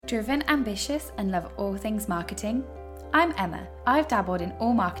Driven, ambitious, and love all things marketing? I'm Emma. I've dabbled in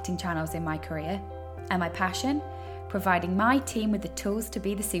all marketing channels in my career. And my passion? Providing my team with the tools to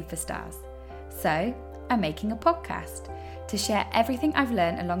be the superstars. So, I'm making a podcast to share everything I've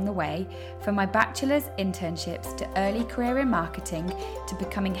learned along the way, from my bachelor's internships to early career in marketing to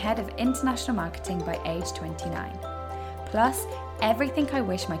becoming head of international marketing by age 29. Plus, everything I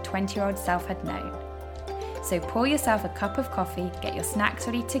wish my 20-year-old self had known. So pour yourself a cup of coffee, get your snacks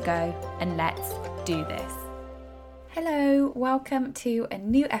ready to go, and let's do this. Hello, welcome to a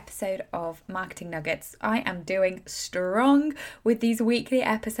new episode of Marketing Nuggets. I am doing strong with these weekly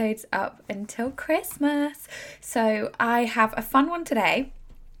episodes up until Christmas. So I have a fun one today.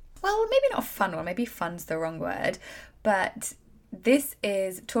 Well, maybe not a fun one, maybe fun's the wrong word, but this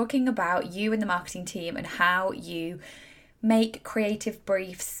is talking about you and the marketing team and how you make creative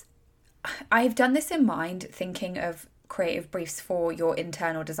briefs. I've done this in mind, thinking of creative briefs for your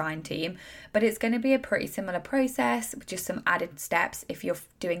internal design team, but it's going to be a pretty similar process with just some added steps if you're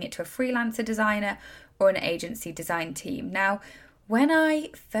doing it to a freelancer designer or an agency design team. Now, when I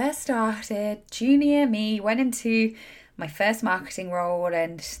first started, junior me went into my first marketing role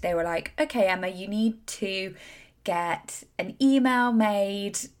and they were like, okay, Emma, you need to get an email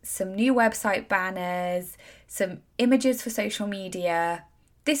made, some new website banners, some images for social media.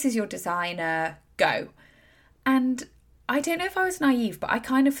 This is your designer, go. And I don't know if I was naive, but I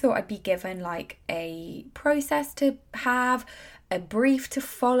kind of thought I'd be given like a process to have, a brief to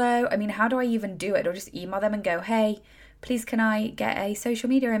follow. I mean, how do I even do it? Or just email them and go, hey, please can I get a social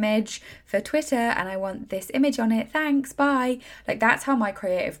media image for Twitter and I want this image on it, thanks, bye. Like that's how my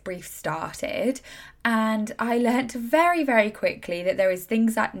creative brief started. And I learned very, very quickly that there is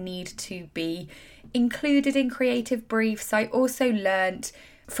things that need to be included in creative briefs. I also learned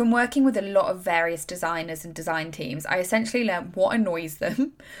from working with a lot of various designers and design teams, I essentially learned what annoys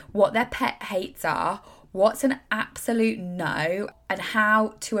them, what their pet hates are, what's an absolute no, and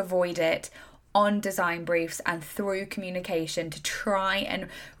how to avoid it on design briefs and through communication to try and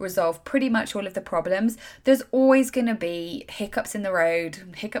resolve pretty much all of the problems. There's always going to be hiccups in the road,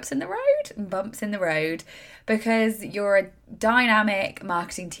 and bumps in the road, because you're a dynamic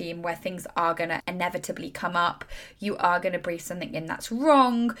marketing team where things are going to inevitably come up. You are going to brief something in that's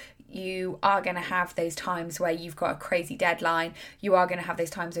wrong. You are going to have those times where you've got a crazy deadline. You are going to have those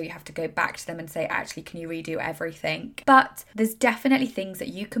times where you have to go back to them and say, actually, can you redo everything? But there's definitely things that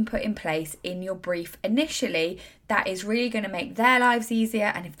you can put in place in your brief initially that is really going to make their lives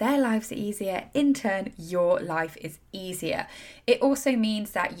easier. And if their lives are easier, in turn, your life is easier. It also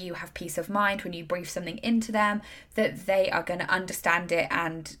means that you have peace of mind when you brief something into them, that they are going to understand it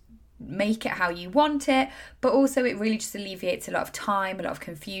and make it how you want it, but also it really just alleviates a lot of time, a lot of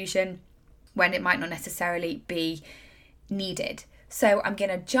confusion when it might not necessarily be needed. So I'm going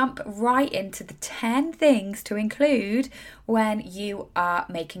to jump right into the 10 things to include when you are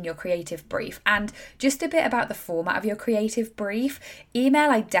making your creative brief. And just a bit about the format of your creative brief. Email,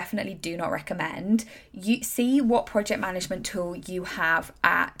 I definitely do not recommend. You see what project management tool you have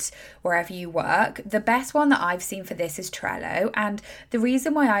at wherever you work. The best one that I've seen for this is Trello. And the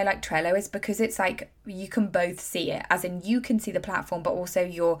reason why I like Trello is because it's like you can both see it, as in you can see the platform, but also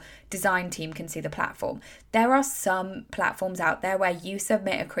your design team can see the platform. There are some platforms out there where you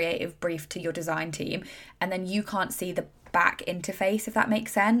submit a creative brief to your design team and then you can't see the back interface, if that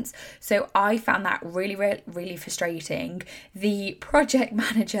makes sense. So I found that really, really, really frustrating. The project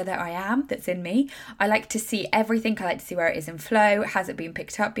manager that I am, that's in me, I like to see everything. I like to see where it is in flow. Has it been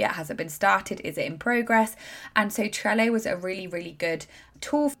picked up yet? Has it been started? Is it in progress? And so Trello was a really, really good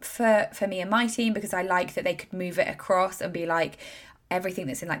tool for me and my team, because I like that they could move it across and be like, everything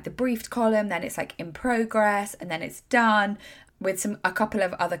that's in like the briefed column, then it's like in progress, and then it's done, with a couple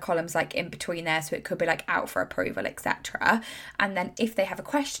of other columns like in between there, so it could be like out for approval, etc. And then if they have a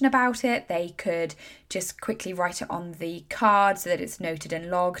question about it, they could just quickly write it on the card so that it's noted and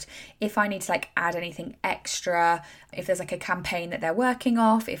logged. If I need to like add anything extra, if there's like a campaign that they're working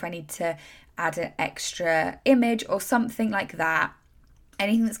off, if I need to add an extra image or something like that,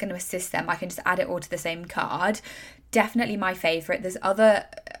 anything that's going to assist them, I can just add it all to the same card. Definitely my favourite. There's other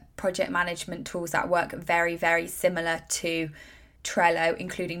project management tools that work very, very similar to Trello,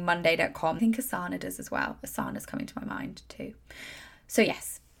 including Monday.com. I think Asana does as well. Asana's coming to my mind too. So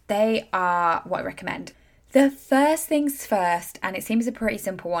yes, they are what I recommend. The first things first, and it seems a pretty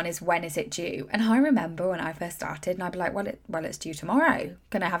simple one, is when is it due? And I remember when I first started and I'd be like, well, it's due tomorrow.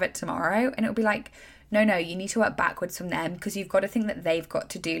 Can I have it tomorrow? And it'll be like, no, you need to work backwards from them, because you've got to think that they've got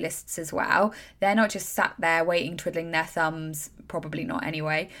to-do lists as well. They're not just sat there waiting, twiddling their thumbs, probably not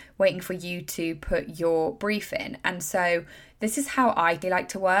anyway, waiting for you to put your brief in. And so This is how I like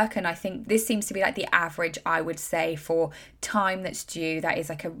to work, and I think this seems to be like the average, I would say, for time that's due. That is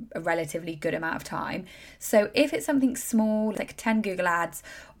like a relatively good amount of time. So if it's something small, like 10 Google ads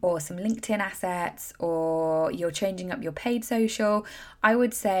or some LinkedIn assets, or you're changing up your paid social, I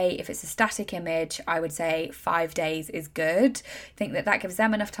would say if it's a static image, I would say 5 days is good. I think that gives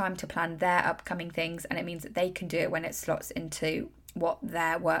them enough time to plan their upcoming things, and it means that they can do it when it slots into what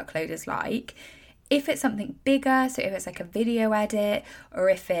their workload is like. If it's something bigger, so if it's like a video edit, or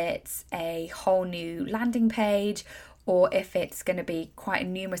if it's a whole new landing page, or if it's going to be quite a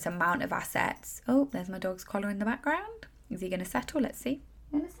numerous amount of assets. Oh, there's my dog's collar in the background. Is he going to settle? Let's see.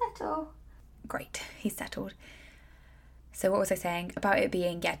 Going to settle. Great, he's settled. So what was I saying about it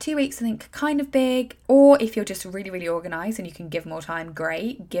being, 2 weeks, I think kind of big, or if you're just really, really organised and you can give more time,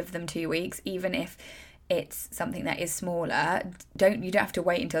 great, give them 2 weeks, even if it's something that is smaller. You don't have to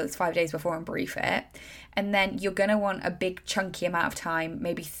wait until it's 5 days before and brief it. And then you're going to want a big chunky amount of time,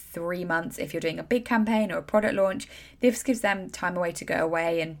 maybe 3 months if you're doing a big campaign or a product launch. This gives them time to go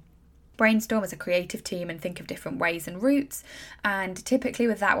away and brainstorm as a creative team and think of different ways and routes. And typically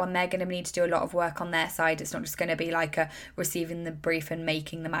with that one, they're going to need to do a lot of work on their side. It's not just going to be like receiving the brief and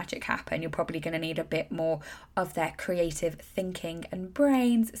making the magic happen. You're probably going to need a bit more of their creative thinking and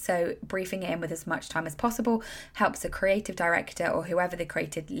brains. So briefing it in with as much time as possible helps the creative director, or whoever the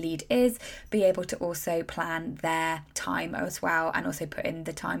creative lead is, be able to also plan their time as well, and also put in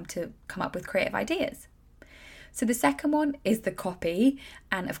the time to come up with creative ideas. So the second one is the copy,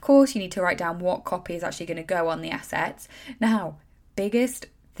 and of course you need to write down what copy is actually going to go on the assets. Now, biggest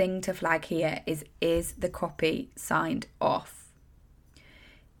thing to flag here is the copy signed off?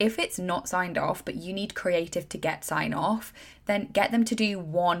 If it's not signed off, but you need creative to get sign off, then get them to do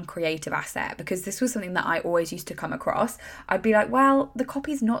one creative asset, because this was something that I always used to come across. I'd be like, well, the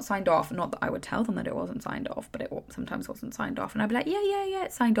copy's not signed off. Not that I would tell them that it wasn't signed off, but it sometimes wasn't signed off. And I'd be like, yeah,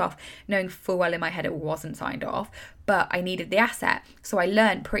 it's signed off, knowing full well in my head it wasn't signed off, but I needed the asset. So I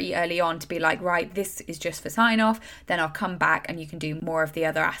learned pretty early on to be like, right, this is just for sign off, then I'll come back and you can do more of the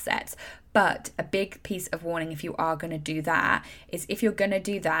other assets. But a big piece of warning if you are going to do that is, if you're going to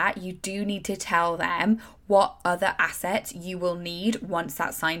do that, you do need to tell them what other assets you will need once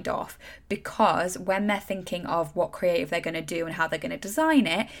that's signed off, because when they're thinking of what creative they're going to do and how they're going to design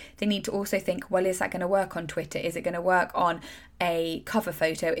it, they need to also think, well, is that going to work on Twitter? Is it going to work on a cover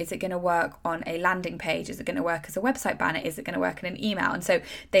photo? Is it going to work on a landing page? Is it going to work as a website banner? Is it going to work in an email? And so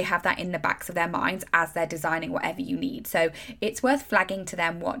they have that in the backs of their minds as they're designing whatever you need. So it's worth flagging to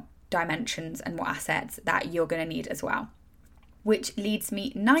them what dimensions and what assets that you're going to need as well. Which leads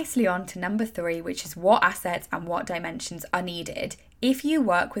me nicely on to number 3, which is what assets and what dimensions are needed. If you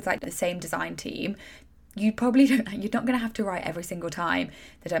work with like the same design team, you're not going to have to write every single time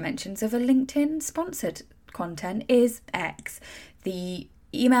the dimensions of a LinkedIn sponsored content is X. The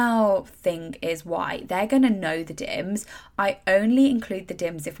email thing is Y. They're going to know the DIMs. I only include the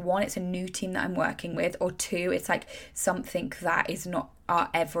DIMs if 1, it's a new team that I'm working with, or 2, it's like something that is not our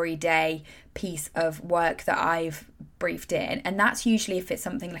everyday piece of work that I've briefed in. And that's usually if it's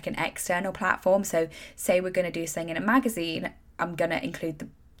something like an external platform. So say we're going to do something in a magazine, I'm going to include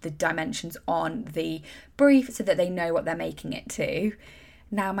the dimensions on the brief so that they know what they're making it to.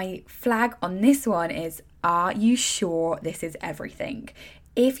 Now, my flag on this one is, are you sure this is everything?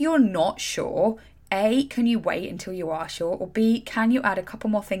 If you're not sure, A, can you wait until you are sure? Or B, can you add a couple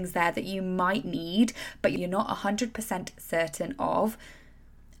more things there that you might need, but you're not 100% certain of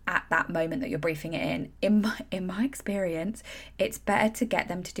at that moment that you're briefing it in? In my experience, it's better to get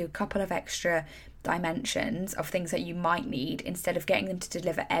them to do a couple of extra dimensions of things that you might need, instead of getting them to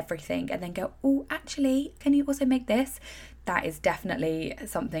deliver everything and then go, oh, actually, can you also make this? That is definitely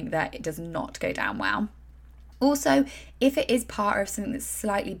something that it does not go down well. Also, if it is part of something that's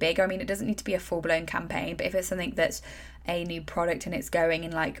slightly bigger, I mean, it doesn't need to be a full-blown campaign, but if it's something that's a new product and it's going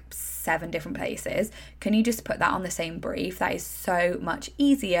in like 7 different places, can you just put that on the same brief? That is so much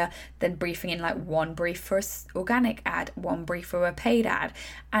easier than briefing in like one brief for an organic ad, one brief for a paid ad.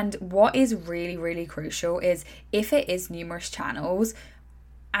 And what is really, really crucial is, if it is numerous channels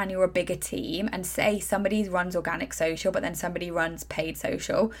and you're a bigger team, and say somebody runs organic social but then somebody runs paid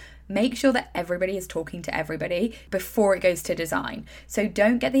social, make sure that everybody is talking to everybody before it goes to design. So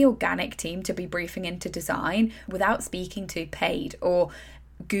don't get the organic team to be briefing into design without speaking to paid, or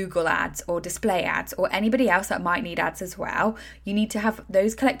Google ads or display ads or anybody else that might need ads as well, you need to have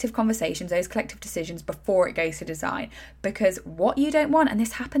those collective conversations, those collective decisions before it goes to design. Because what you don't want, and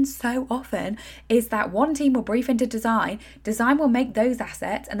this happens so often, is that one team will brief into design will make those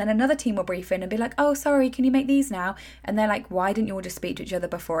assets, and then another team will brief in and be like, oh, sorry, can you make these now? And they're like, why didn't you all just speak to each other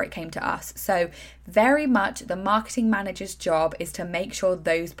before it came to us? So very much the marketing manager's job is to make sure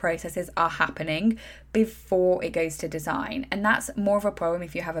those processes are happening before it goes to design. And that's more of a problem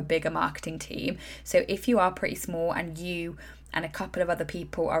if you have a bigger marketing team. So if you are pretty small and you and a couple of other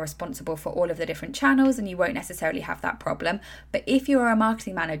people are responsible for all of the different channels, and you won't necessarily have that problem. But if you are a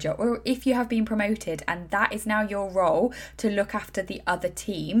marketing manager, or if you have been promoted and that is now your role to look after the other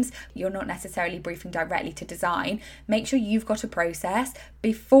teams, you're not necessarily briefing directly to design, make sure you've got a process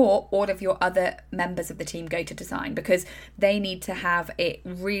before all of your other members of the team go to design, because they need to have it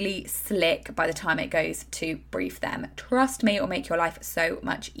really slick by the time it goes to brief them. Trust me, it will make your life so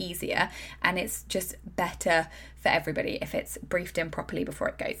much easier, and it's just better for everybody if it's briefed in properly before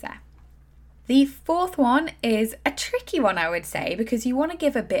it goes there. The fourth one is a tricky one, I would say, because you want to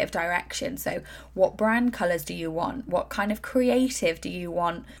give a bit of direction. So what brand colours do you want? What kind of creative do you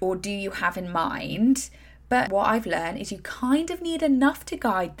want, or do you have in mind? But what I've learned is you kind of need enough to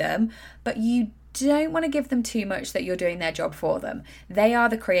guide them, but you don't want to give them too much that you're doing their job for them. They are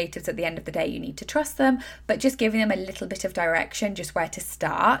the creatives at the end of the day. You need to trust them, but just giving them a little bit of direction, just where to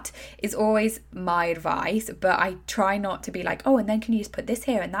start, is always my advice. But I try not to be like, oh, and then can you just put this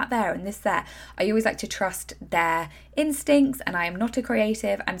here and that there and this there. I always like to trust their instincts, and I am not a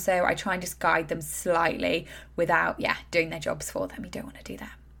creative, and so I try and just guide them slightly without doing their jobs for them. You don't want to do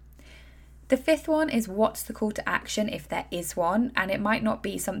that. The fifth one is, what's the call to action if there is one? And it might not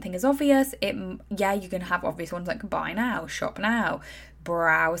be something as obvious. You can have obvious ones like buy now, shop now,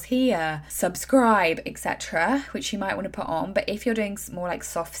 browse here, subscribe, etc., which you might want to put on. But if you're doing more like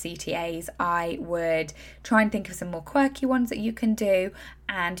soft CTAs, I would try and think of some more quirky ones that you can do.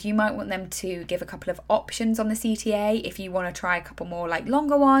 And you might want them to give a couple of options on the CTA. If you want to try a couple more like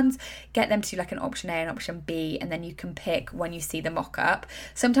longer ones, get them to do like an option A and option B, and then you can pick when you see the mock-up.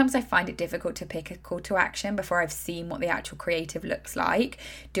 Sometimes I find it difficult to pick a call to action before I've seen what the actual creative looks like.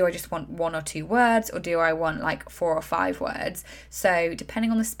 Do I just want 1 or 2 words, or do I want like 4 or 5 words? So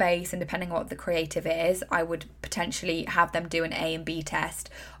depending on the space and depending on what the creative is, I would potentially have them do an A and B test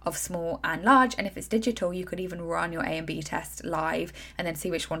of small and large. And if it's digital, you could even run your A and B test live and then see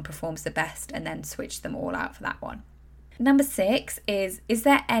which one performs the best, and then switch them all out for that one. Number 6 is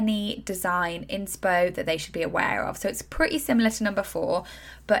there any design inspo that they should be aware of? So it's pretty similar to number 4,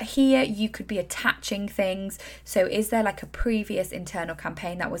 but here you could be attaching things. So is there like a previous internal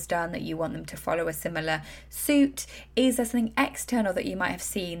campaign that was done that you want them to follow a similar suit? Is there something external that you might have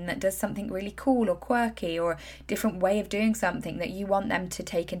seen that does something really cool or quirky, or a different way of doing something that you want them to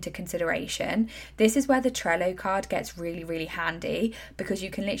take into consideration? This is where the Trello card gets really, really handy, because you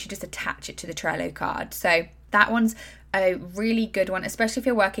can literally just attach it to the Trello card. So that one's a really good one, especially if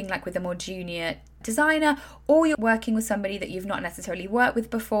you're working like with a more junior designer, or you're working with somebody that you've not necessarily worked with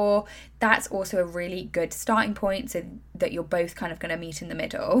before. That's also a really good starting point, so that you're both kind of going to meet in the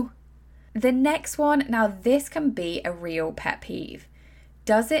middle. The next one, now this can be a real pet peeve.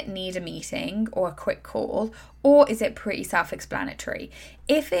 Does it need a meeting or a quick call, or is it pretty self-explanatory?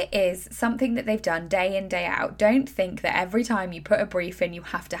 If it is something that they've done day in, day out, don't think that every time you put a brief in, you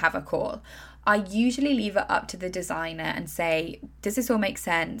have to have a call. I usually leave it up to the designer and say, does this all make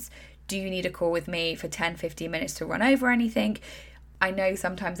sense? Do you need a call with me for 10-15 minutes to run over anything? I know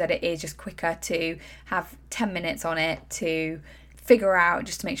sometimes that it is just quicker to have 10 minutes on it to figure out,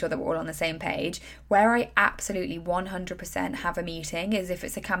 just to make sure that we're all on the same page. Where I absolutely 100% have a meeting is if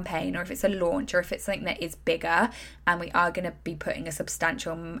it's a campaign, or if it's a launch, or if it's something that is bigger and we are going to be putting a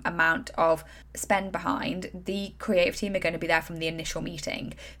substantial amount of spend behind. The creative team are going to be there from the initial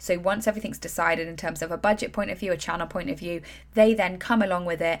meeting. So once everything's decided in terms of a budget point of view, a channel point of view, they then come along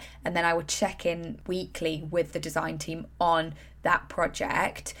with it, and then I would check in weekly with the design team on that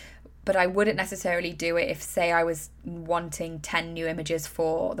project. But I wouldn't necessarily do it if, say, I was wanting 10 new images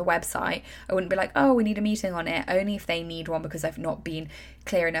for the website. I wouldn't be like, oh, we need a meeting on it, only if they need one because I've not been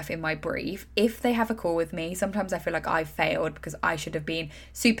clear enough in my brief. If they have a call with me, sometimes I feel like I've failed because I should have been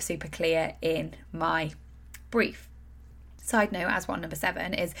super, super clear in my brief. Side note, as one, number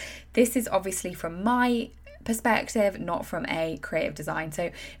 7, is this is obviously from my perspective, not from a creative design. So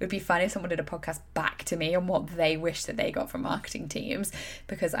it would be fun if someone did a podcast back to me on what they wish that they got from marketing teams,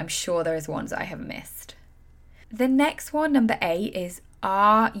 because I'm sure there is ones that I have missed. The next one, number 8, is,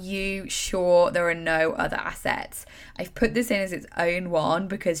 are you sure there are no other assets? I've put this in as its own one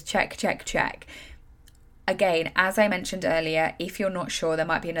because check. Again, as I mentioned earlier, if you're not sure there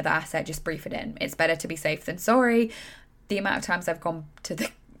might be another asset, just brief it in. It's better to be safe than sorry. The amount of times I've gone to the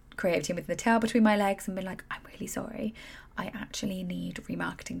creative team with the tail between my legs and been like, I'm really sorry, I actually need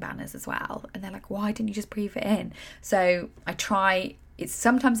remarketing banners as well. And they're like, why didn't you just brief it in? So I try,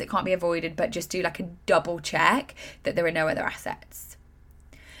 sometimes it can't be avoided, but just do like a double check that there are no other assets.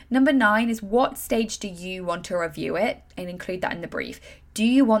 Number 9 is, what stage do you want to review it, and include that in the brief. Do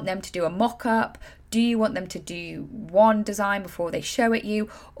you want them to do a mock-up? Do you want them to do one design before they show it you?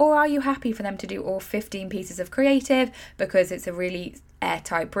 Or are you happy for them to do all 15 pieces of creative because it's a really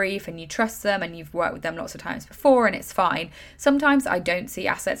airtight brief and you trust them and you've worked with them lots of times before and it's fine? Sometimes I don't see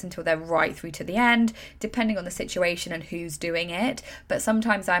assets until they're right through to the end, depending on the situation and who's doing it. But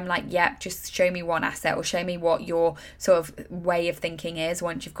sometimes I'm like, yeah, just show me one asset, or show me what your sort of way of thinking is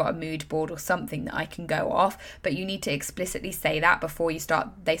once you've got a mood board or something that I can go off. But you need to explicitly say that before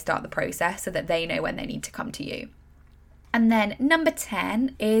they start the process, so that they know when they need to come to you. And then number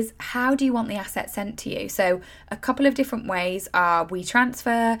 10 is, how do you want the asset sent to you? So a couple of different ways are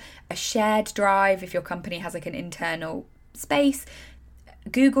WeTransfer, a shared drive if your company has like an internal space,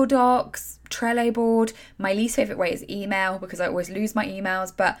 Google Docs, Trello board. My least favourite way is email, because I always lose my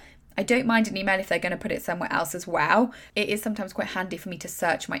emails, but I don't mind an email if they're going to put it somewhere else as well. It is sometimes quite handy for me to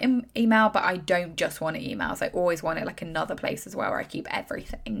search my email, but I don't just want it emails. I always want it like another place as well where I keep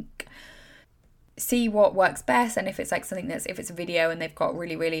everything. See what works best, and if it's like something if it's a video and they've got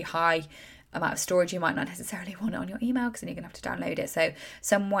really, really high amount of storage, you might not necessarily want it on your email because then you're going to have to download it. So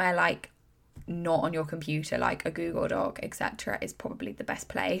somewhere like not on your computer, like a Google Doc, etc., is probably the best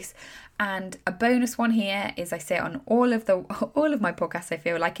place. And a bonus one here is, I say it on all of my podcasts, I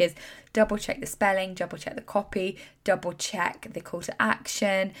feel like, is double check the spelling, double check the copy, double check the call to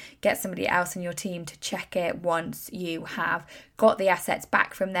action. Get somebody else in your team to check it once you have got the assets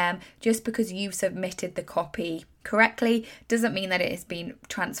back from them. Just because you submitted the copy correctly doesn't mean that it has been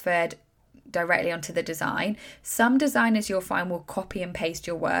transferred directly onto the design. Some designers you'll find will copy and paste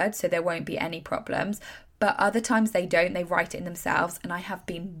your words, so there won't be any problems, but other times they don't. They write it in themselves, and I have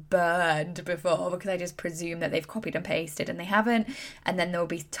been burned before because I just presume that they've copied and pasted and they haven't, and then there'll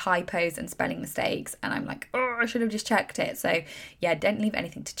be typos and spelling mistakes, and I'm like, oh, I should have just checked it. So yeah, don't leave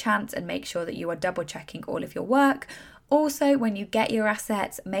anything to chance, and make sure that you are double checking all of your work. Also, when you get your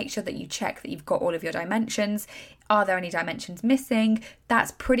assets, make sure that you check that you've got all of your dimensions. Are there any dimensions missing?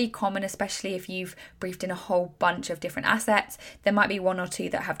 That's pretty common, especially if you've briefed in a whole bunch of different assets. There might be one or two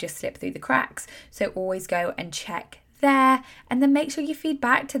that have just slipped through the cracks. So always go and check there, and then make sure you feed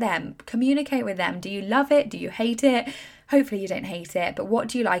back to them. Communicate with them. Do you love it? Do you hate it? Hopefully you don't hate it, but what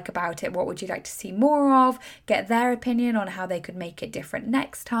do you like about it? What would you like to see more of? Get their opinion on how they could make it different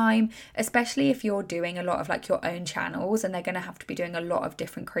next time, especially if you're doing a lot of like your own channels and they're going to have to be doing a lot of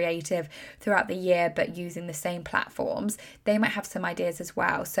different creative throughout the year, but using the same platforms. They might have some ideas as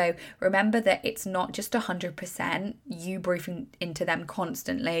well. So remember that it's not just 100% you briefing into them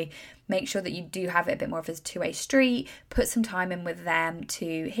constantly. Make sure that you do have it a bit more of a two-way street. Put some time in with them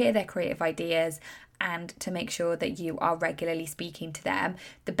to hear their creative ideas, and to make sure that you are regularly speaking to them.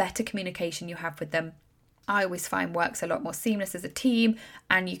 The better communication you have with them, I always find works a lot more seamless as a team,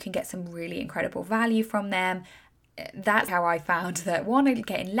 and you can get some really incredible value from them. That's how I found that, one, I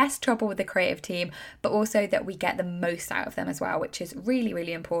get in less trouble with the creative team, but also that we get the most out of them as well, which is really,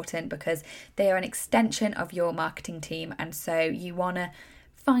 really important because they are an extension of your marketing team. And so you want to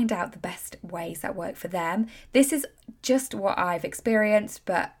find out the best ways that work for them. This is just what I've experienced,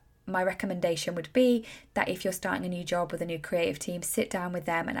 but my recommendation would be that if you're starting a new job with a new creative team, sit down with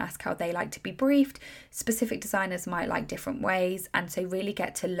them and ask how they like to be briefed. Specific designers might like different ways, and so really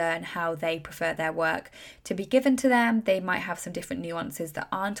get to learn how they prefer their work to be given to them. They might have some different nuances that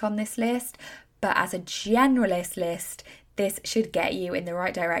aren't on this list, but as a generalist list, this should get you in the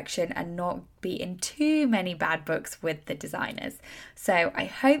right direction and not be in too many bad books with the designers. So I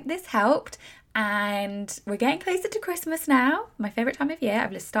hope this helped. And we're getting closer to Christmas now, my favourite time of year.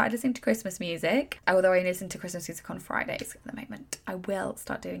 I've started listening to Christmas music, although I listen to Christmas music on Fridays at the moment. I will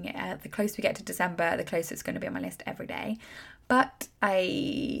start doing it. The closer we get to December, the closer it's going to be on my list every day. But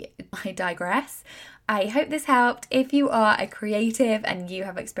I digress. I hope this helped. If you are a creative and you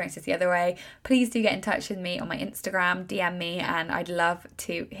have experiences the other way, please do get in touch with me on my Instagram, DM me, and I'd love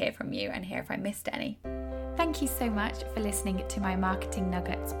to hear from you and hear if I missed any. Thank you so much for listening to my Marketing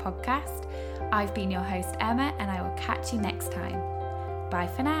Nuggets podcast. I've been your host, Emma, and I will catch you next time. Bye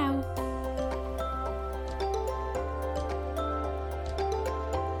for now.